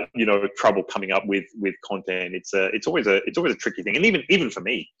trouble coming up with content. It's always a tricky thing, and even for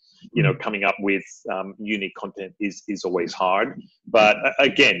me, coming up with unique content is always hard. But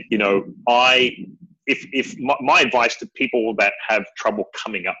again, if my advice to people that have trouble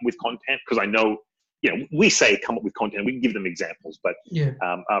coming up with content, because I know, we say come up with content, we can give them examples, but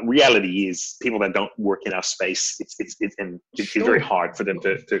reality is people that don't work in our space, it's very hard for them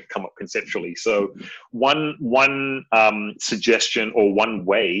to come up conceptually. So one suggestion, or one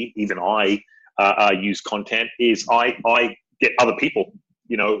way even I use content, is I get other people,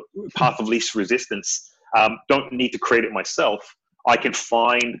 path of least resistance. Don't need to create it myself. I can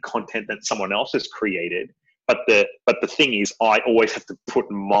find content that someone else has created, but the thing is, I always have to put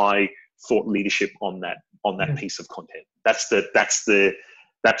my thought leadership on that piece of content. That's the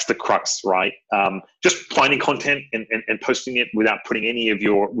crux, right? Just finding content and posting it without putting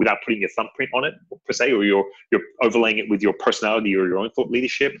your thumbprint on it per se, or you're overlaying it with your personality or your own thought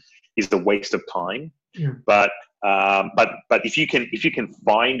leadership, is a waste of time. Yeah. But if you can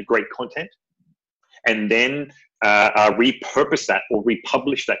find great content and then repurpose that or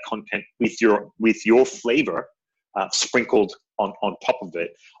republish that content with your flavor sprinkled on top of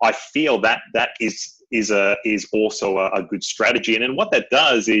it, I feel that is also a good strategy. And then what that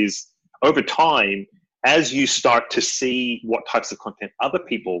does is, over time, as you start to see what types of content other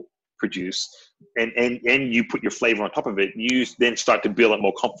people produce, and you put your flavor on top of it, you then start to build up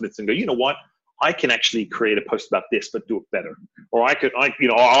more confidence and go, you know what, I can actually create a post about this, but do it better. Or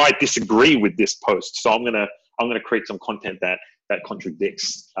I disagree with this post, so I'm gonna create some content that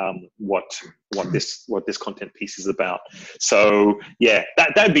contradicts what this content piece is about. So yeah,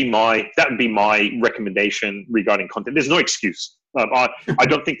 that would be my recommendation regarding content. There's no excuse. I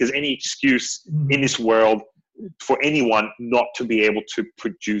don't think there's any excuse in this world for anyone not to be able to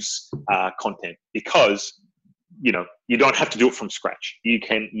produce content, because you don't have to do it from scratch. You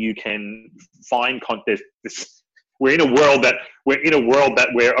can find content. We're in a world that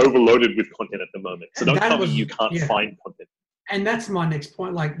we're overloaded with content at the moment. So don't tell me you can't find content. And that's my next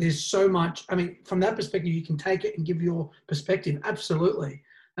point. Like, there's so much. I mean, from that perspective, you can take it and give your perspective. Absolutely,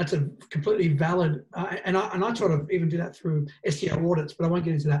 that's a completely valid. And I try to even do that through SEO audits, but I won't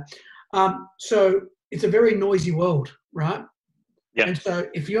get into that. So it's a very noisy world, right? Yeah. And so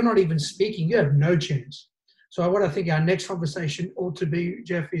if you're not even speaking, you have no chance. So what I think our next conversation ought to be,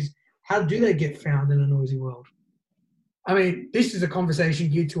 Jeff, is how do they get found in a noisy world? I mean, this is a conversation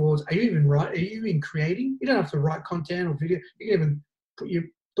geared towards, are you even creating? You don't have to write content or video. You can even put your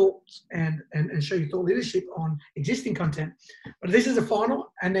thoughts and show your thought leadership on existing content. But this is a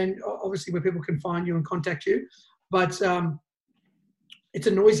final, and then obviously where people can find you and contact you. But it's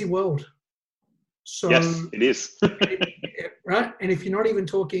a noisy world. So, yes, it is. Right? And if you're not even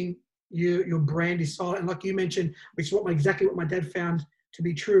talking, your brand is silent. And like you mentioned, which is exactly what my dad found to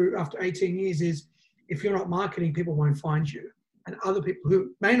be true after 18 years, is if you're not marketing, people won't find you. And other people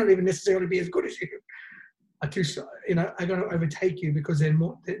who may not even necessarily be as good as you are going to overtake you because they're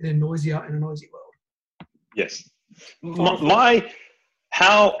noisier in a noisy world. Yes.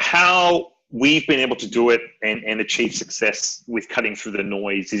 How we've been able to do it and achieve success with cutting through the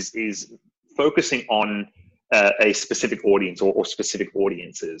noise is focusing on a specific audience or specific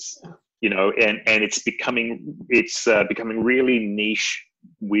audiences, and it's becoming really niche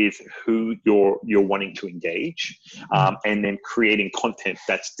with who you're wanting to engage, and then creating content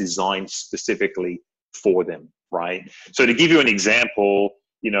that's designed specifically for them, right? So to give you an example,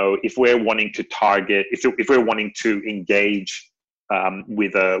 if we're wanting to target, if we're wanting to engage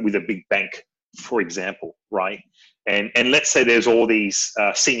with a big bank, for example, right? And let's say there's all these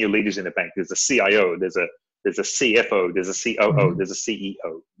senior leaders in the bank. There's a CIO, there's a CFO, there's a COO, there's a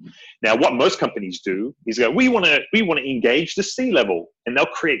CEO. Now, what most companies do is go, we want to engage the C-level, and they'll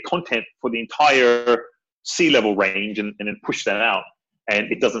create content for the entire C-level range and then push that out,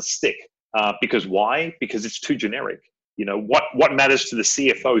 and it doesn't stick. Because why? Because it's too generic. What matters to the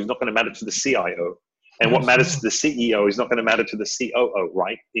CFO is not going to matter to the CIO, and what matters to the CEO is not going to matter to the COO,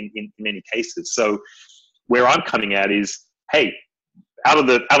 right? In many cases. So where I'm coming at is, hey, out of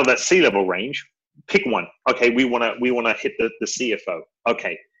that C-level range, pick one. Okay, we want to hit the CFO.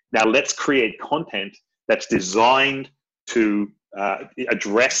 Okay, now let's create content that's designed to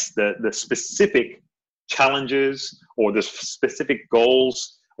address the specific challenges or the specific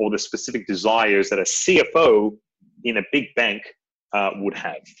goals or the specific desires that a CFO in a big bank would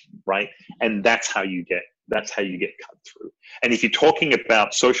have, right? And that's how you get cut through. And if you're talking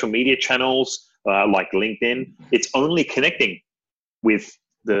about social media channels like LinkedIn, it's only connecting with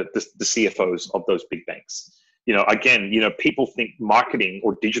the CFOs of those big banks. Again, people think marketing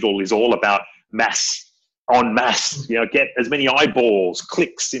or digital is all about mass, get as many eyeballs,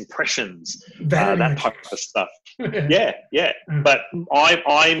 clicks, impressions, that type of stuff. Yeah. But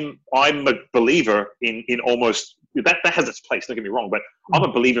I'm a believer in almost that has its place. Don't get me wrong, but I'm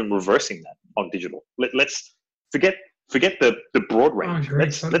a believer in reversing that on digital. Let's forget the broad range.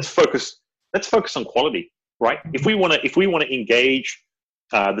 Let's focus on quality, right? If we want to engage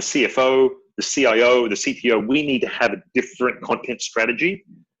the CFO, the CIO, the CTO, we need to have a different content strategy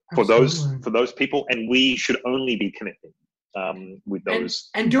for those people, and we should only be connecting with those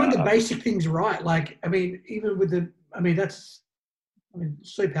and doing the basic things right. Like, even with that's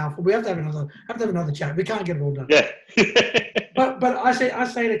so powerful. We have to have another chat. We can't get it all done. Yeah. but I say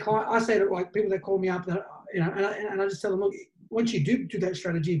to clients, I say to like people that call me up, and I just tell them, look, once you do that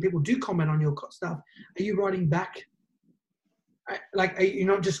strategy, people do comment on your stuff. Are you writing back? Like, they're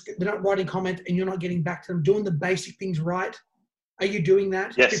not writing comment and you're not getting back to them, doing the basic things right. Are you doing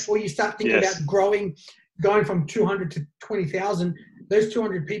that before you start thinking about going from 200 to 20,000? Those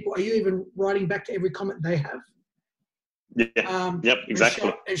 200 people, are you even writing back to every comment they have? Yeah. Yep.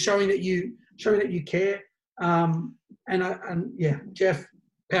 Exactly. And showing that you care. Jeff,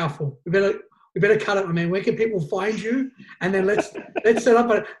 powerful. We better cut it. Where can people find you? And then let's set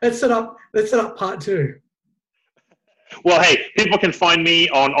up part two. Well, hey, people can find me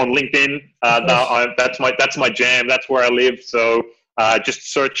on LinkedIn. That's my jam. That's where I live. So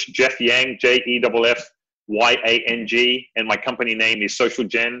just search Jeff Yang, JEFFYANG, and my company name is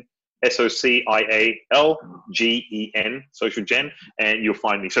SocialGen, SOCIALGEN, SocialGen, and you'll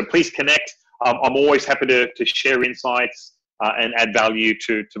find me. So please connect. I'm always happy to share insights and add value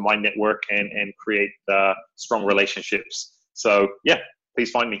to my network and create strong relationships. So yeah, please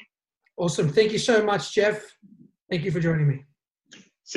find me. Awesome. Thank you so much, Jeff. Thank you for joining me.